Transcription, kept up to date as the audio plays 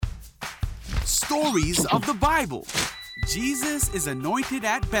stories of the Bible. Jesus is anointed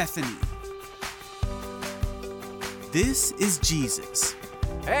at Bethany. This is Jesus,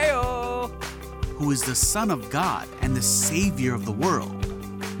 Heyo! who is the Son of God and the Savior of the world.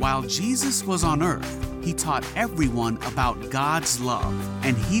 While Jesus was on earth, he taught everyone about God's love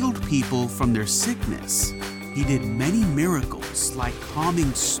and healed people from their sickness. He did many miracles like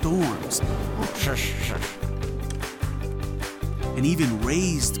calming storms and even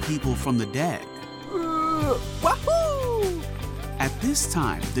raised people from the dead. Wahoo! At this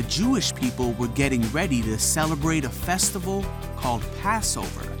time, the Jewish people were getting ready to celebrate a festival called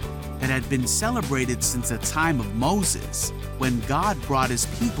Passover that had been celebrated since the time of Moses, when God brought his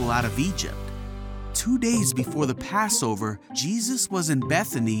people out of Egypt. 2 days before the Passover, Jesus was in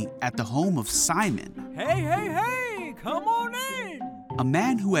Bethany at the home of Simon, Hey! Come on in! a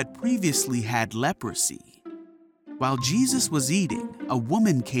man who had previously had leprosy. While Jesus was eating, a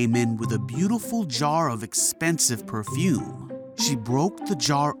woman came in with a beautiful jar of expensive perfume. She broke the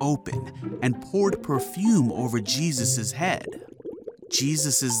jar open and poured perfume over Jesus' head.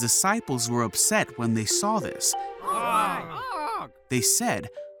 Jesus' disciples were upset when they saw this. They said,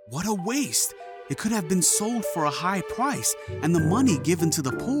 "What a waste! It could have been sold for a high price and the money given to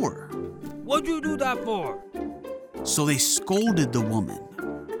the poor." What'd you do that for? So they scolded the woman.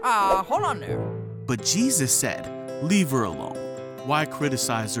 Hold on there. But Jesus said, "Leave her alone. Why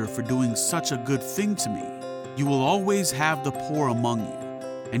criticize her for doing such a good thing to me? You will always have the poor among you,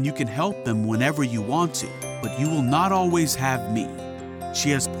 and you can help them whenever you want to, but you will not always have me. She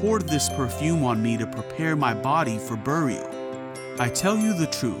has poured this perfume on me to prepare my body for burial. I tell you the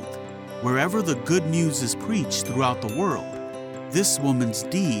truth, wherever the good news is preached throughout the world, this woman's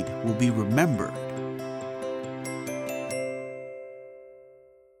deed will be remembered."